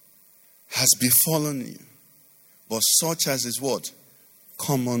has befallen you, but such as is what?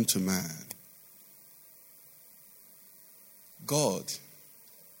 Common to man. God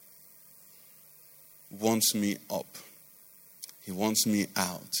wants me up. He wants me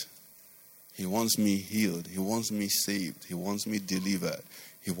out. He wants me healed. He wants me saved. He wants me delivered.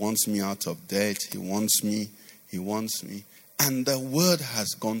 He wants me out of debt. He wants me. And the word has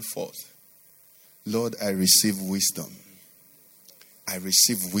gone forth. Lord, I receive wisdom. I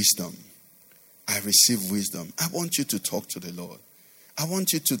receive wisdom. I receive wisdom. I want you to talk to the Lord. I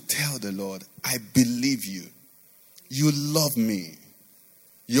want you to tell the Lord, I believe you. You love me.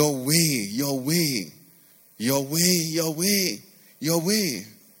 Your way, your way, your way, your way, your way,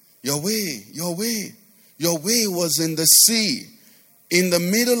 your way, your way. Your way was in the sea. In the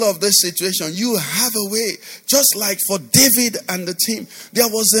middle of this situation, you have a way. Just like for David and the team, there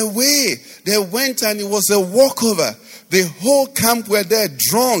was a way. They went and it was a walkover. The whole camp were there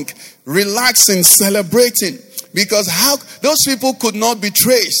drunk, relaxing, celebrating. Because how those people could not be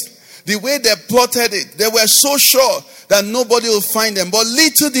traced. The way they plotted it, they were so sure that nobody will find them. But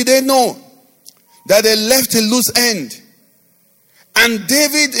little did they know that they left a loose end. And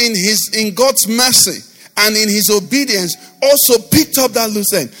David in God's mercy and in his obedience also picked up that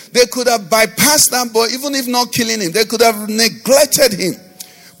loose end. They could have bypassed that boy, even if not killing him. They could have neglected him.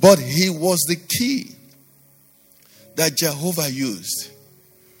 But he was the key that Jehovah used.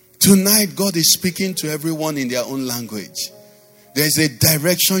 Tonight, God is speaking to everyone in their own language. There's a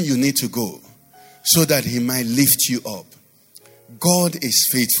direction you need to go so that he might lift you up. God is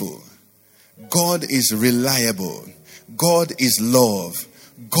faithful. God is reliable. God is love.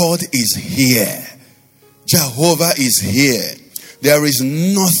 God is here. Jehovah is here. There is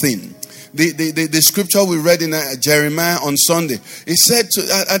nothing. The scripture we read in Jeremiah on Sunday, it said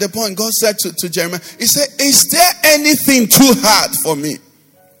at the point, God said to Jeremiah, he said, is there anything too hard for me?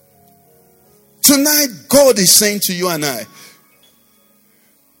 Tonight, God is saying to you and I,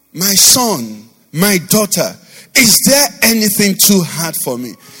 my son, my daughter, is there anything too hard for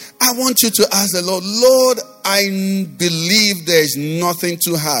me? I want you to ask the Lord, Lord, I believe there is nothing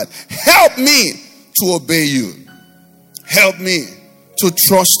too hard. Help me to obey you. Help me to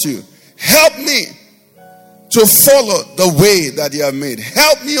trust you. Help me to follow the way that you have made.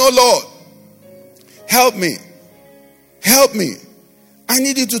 Help me, oh Lord. Help me. Help me. I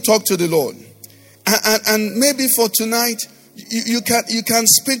need you to talk to the Lord. And maybe for tonight, you can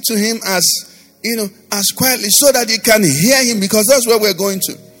speak to him as quietly so that you can hear him, because that's where we're going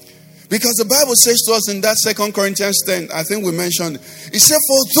to. Because the Bible says to us in that 2 Corinthians 10, I think we mentioned, it said,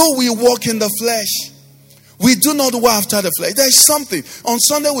 for though we walk in the flesh, we do not war after the flesh. There's something. On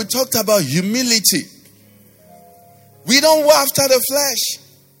Sunday we talked about humility. We don't war after the flesh.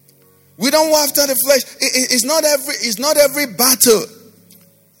 We don't war after the flesh. It's not every battle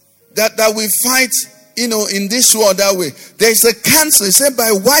that we fight, in this war that way. There's a counsel. It said,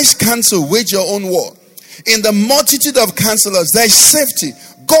 by wise counsel, wage your own war. In the multitude of counselors, there is safety.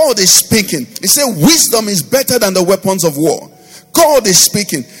 God is speaking. He said, wisdom is better than the weapons of war. God is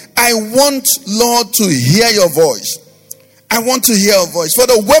speaking. I want, Lord, to hear your voice. I want to hear your voice. For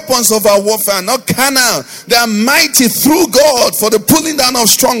the weapons of our warfare are not carnal. They are mighty through God for the pulling down of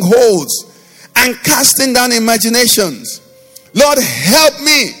strongholds and casting down imaginations. Lord, help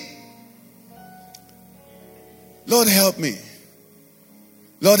me. Lord, help me.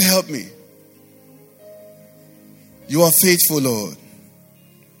 Lord, help me. You are faithful, Lord.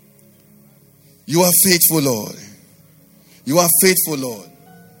 You are faithful, Lord. You are faithful, Lord.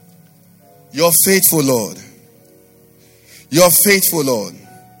 You're faithful, Lord. You're faithful, Lord.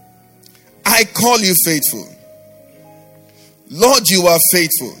 I call you faithful. Lord, you are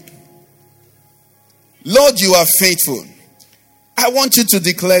faithful. Lord, you are faithful. I want you to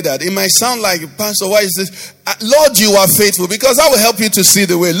declare that. It might sound like, Pastor, why is this? Lord, you are faithful, because I will help you to see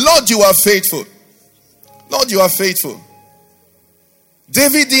the way. Lord, you are faithful. Lord, you are faithful.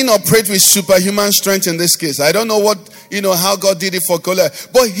 David didn't operate with superhuman strength in this case. I don't know how God did it for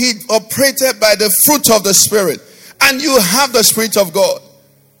Goliath, but he operated by the fruit of the Spirit. And you have the Spirit of God.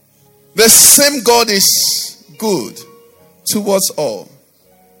 The same God is good towards all.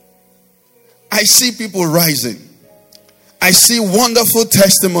 I see people rising. I see wonderful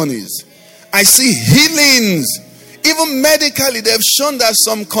testimonies. I see healings Even medically, they've shown that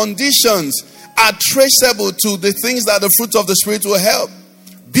some conditions are traceable to the things that the fruit of the Spirit will help.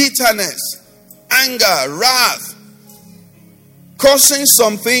 Bitterness, anger, wrath, causing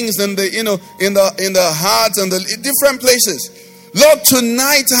some things in the in the heart and the different places. Lord,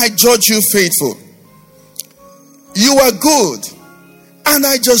 tonight I judge you faithful. You are good, and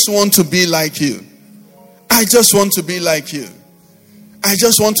I just want to be like you. I just want to be like you. I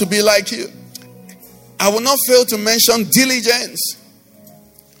just want to be like you. I will not fail to mention diligence.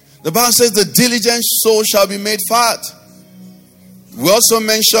 The Bible says the diligent soul shall be made fat. We also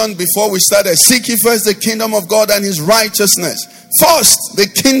mentioned before we started, seek ye first the kingdom of God and his righteousness. First, the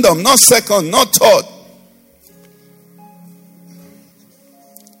kingdom, not second, not third.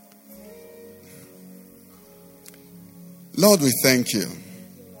 Lord, we thank you.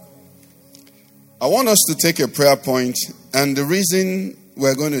 I want us to take a prayer point, and the reason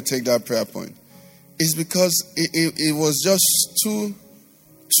we're going to take that prayer point is because it was just too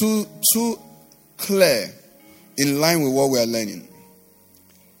clear, in line with what we are learning.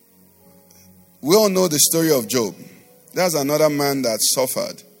 We all know the story of Job. That's another man that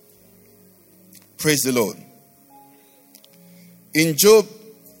suffered. Praise the Lord. In Job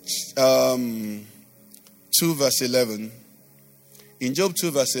 2 verse 11,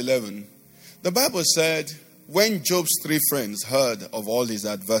 the Bible said, when Job's 3 friends heard of all his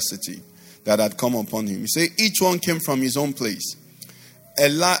adversity that had come upon him, he said, each one came from his own place.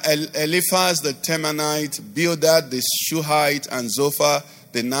 Eliphaz the Temanite, Bildad the Shuhite, and Zophar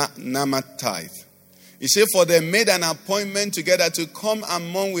the Naamathite. He said, for they made an appointment together to come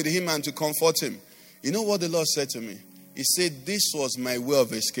among with him and to comfort him. You know what the Lord said to me? He said, this was my way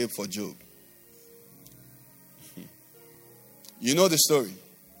of escape for Job. You know the story.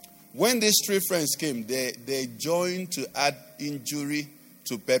 When these 3 friends came, they joined to add injury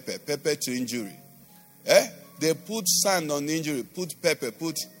to pepper to injury. They put sand on the injury, put pepper,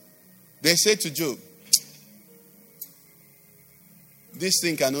 They said to Job, this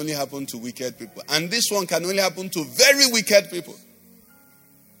thing can only happen to wicked people. And this one can only happen to very wicked people.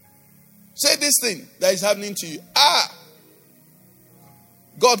 Say this thing that is happening to you.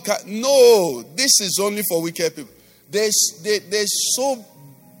 God can. No, this is only for wicked people. They so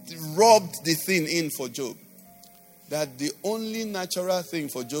rubbed the thing in for Job that the only natural thing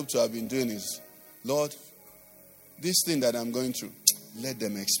for Job to have been doing is, Lord, this thing that I'm going through, let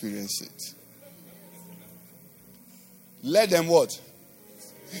them experience it. Let them what?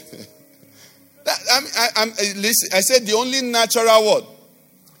 Listen, I said the only natural word.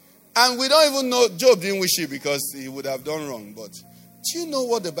 And we don't even know, Job didn't wish it because he would have done wrong. But do you know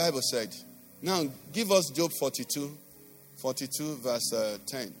what the Bible said? Now, give us Job 42 verse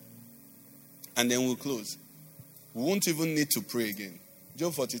 10. And then we'll close. We won't even need to pray again.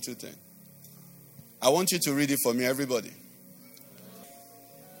 Job 42:10. I want you to read it for me, everybody.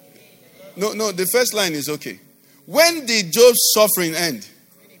 No, the first line is okay. When did Job's suffering end?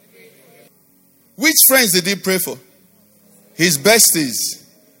 Which friends did he pray for? His besties.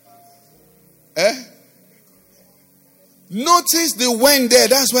 Notice the when there.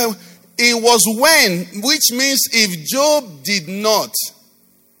 That's why it was when, which means if Job did not,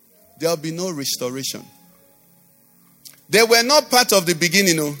 there'll be no restoration. They were not part of the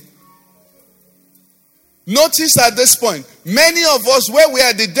beginning. No. Notice at this point, many of us, where we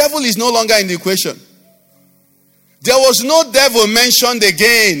are, the devil is no longer in the equation. There was no devil mentioned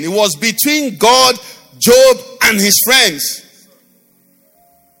again. It was between God, Job, and his friends.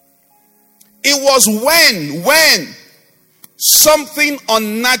 It was when something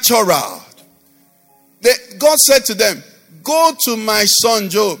unnatural. God said to them, go to my son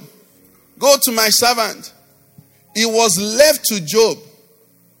Job. Go to my servant. It was left to Job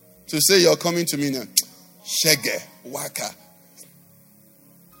to say, you're coming to me now. Shege, waka.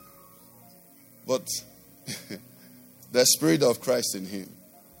 But the Spirit of Christ in him,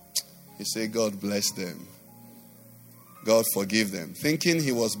 he said, God bless them. God forgive them. Thinking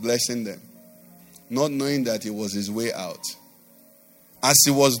he was blessing them. Not knowing that it was his way out. As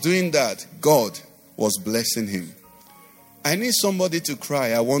he was doing that, God was blessing him. I need somebody to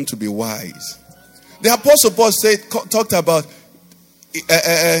cry, I want to be wise. The Apostle Paul talked about, he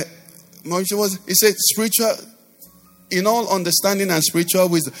said, spiritual, in all understanding and spiritual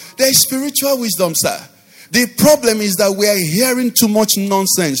wisdom. There is spiritual wisdom, sir. The problem is that we are hearing too much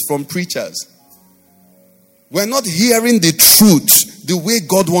nonsense from preachers. We're not hearing the truth the way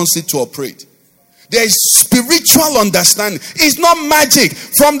God wants it to operate. There is spiritual understanding. It's not magic.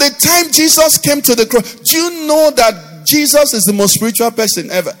 From the time Jesus came to the cross, do you know that Jesus is the most spiritual person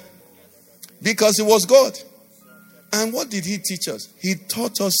ever? Because he was God. And what did he teach us? He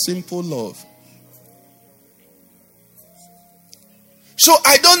taught us simple love. So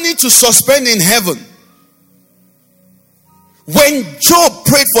I don't need to suspend in heaven. When Job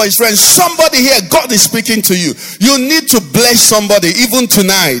prayed for his friends, somebody here, God is speaking to you. You need to bless somebody even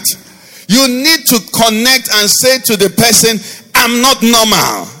tonight. You need to connect and say to the person, I'm not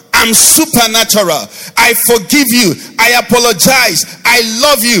normal. I'm supernatural. I forgive you. I apologize. I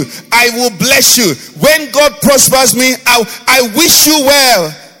love you. I will bless you. When God prospers me, I wish you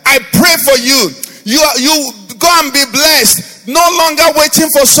well. I pray for you. You go and be blessed. No longer waiting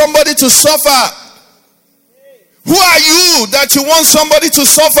for somebody to suffer. Who are you that you want somebody to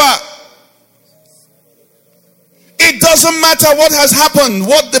suffer? It doesn't matter what has happened,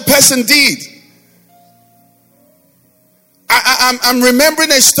 what the person did. I'm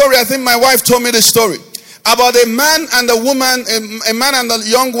remembering a story. I think my wife told me the story about a man and a woman, a man and a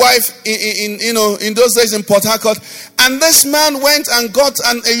young wife in those days in Port Harcourt. And this man went and got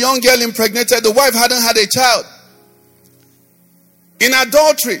a young girl impregnated. The wife hadn't had a child. In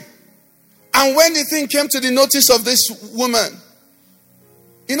adultery. And when the thing came to the notice of this woman,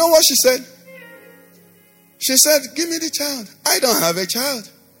 you know what she said? She said, give me the child. I don't have a child.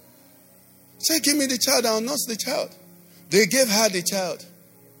 She said, give me the child. I'll nurse the child. They gave her the child.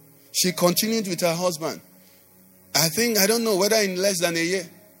 She continued with her husband. I don't know whether in less than a year.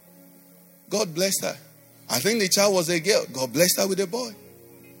 God blessed her. I think the child was a girl. God blessed her with a boy.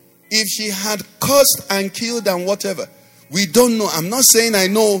 If she had cursed and killed and whatever, we don't know. I'm not saying I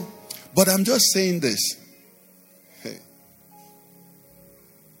know, but I'm just saying this. Hey.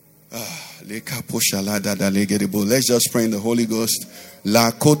 Let's just pray in the Holy Ghost. When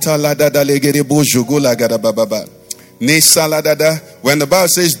the Bible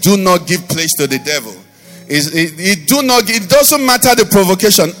says, do not give place to the devil. It doesn't matter the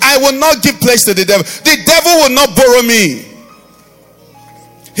provocation. I will not give place to the devil. The devil will not borrow me.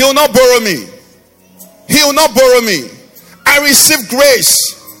 He will not borrow me. He will not borrow me. I receive grace.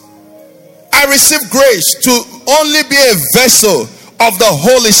 I receive grace to only be a vessel of the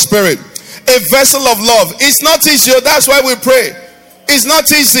Holy Spirit. A vessel of love. It's not easy. That's why we pray. It's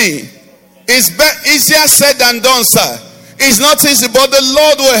not easy. It's easier said than done, sir. It's not easy, but the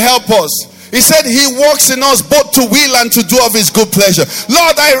Lord will help us. He said he works in us both to will and to do of his good pleasure.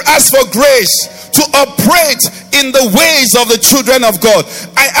 Lord, I ask for grace to operate in the ways of the children of God.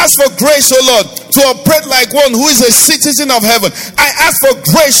 I ask for grace, oh Lord, to operate like one who is a citizen of heaven. I ask for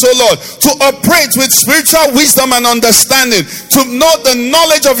grace, oh Lord, to operate with spiritual wisdom and understanding, to know the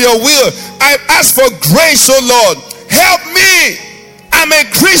knowledge of your will. I ask for grace, oh Lord. Help me. I'm a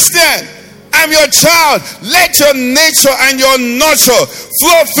Christian. I'm your child. Let your nature and your nurture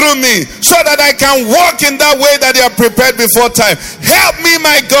flow through me so that I can walk in that way that you are prepared before time. Help me,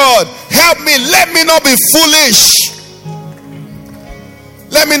 my God. Help me. Let me not be foolish.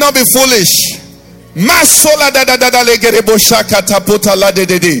 Let me not be foolish. Masola da da da da legerebo shakata pota la de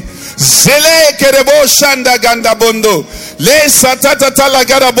de. Zele kerebo shanda ganda bondo. Le satata la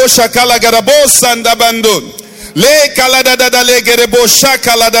garabo shakala garabo sanda bando. Le kala da da da legerebo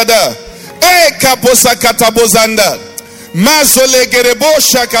shakala da da. E kaposa katabozanda. Mazole gerebo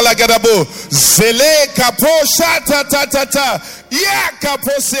shakala garabo. Zele kaposha ta ta ta ta. Ya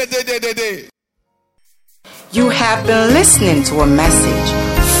kapose de de de de. You have been listening to a message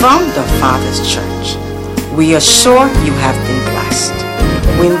from the Father's Church. We are sure you have been blessed.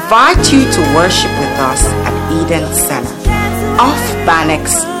 We invite you to worship with us at Eden Center, off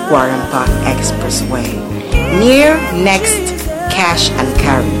Banex Guarimpa Expressway, near Next Cash and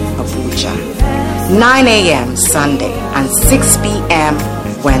Carry, Abuja. 9 a.m. Sunday and 6 p.m.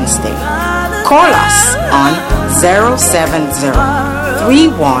 Wednesday. Call us on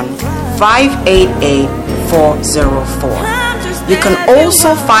 070-31-588-404. You can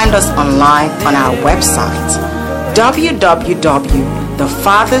also find us online on our website,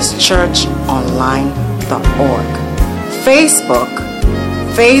 www.thefatherschurchonline.org. Facebook,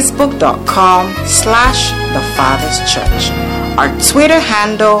 facebook.com/thefatherschurch. Our Twitter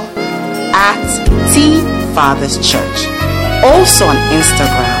handle @TFathersChurch. Also on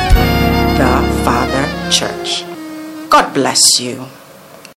Instagram, The Father Church. God bless you.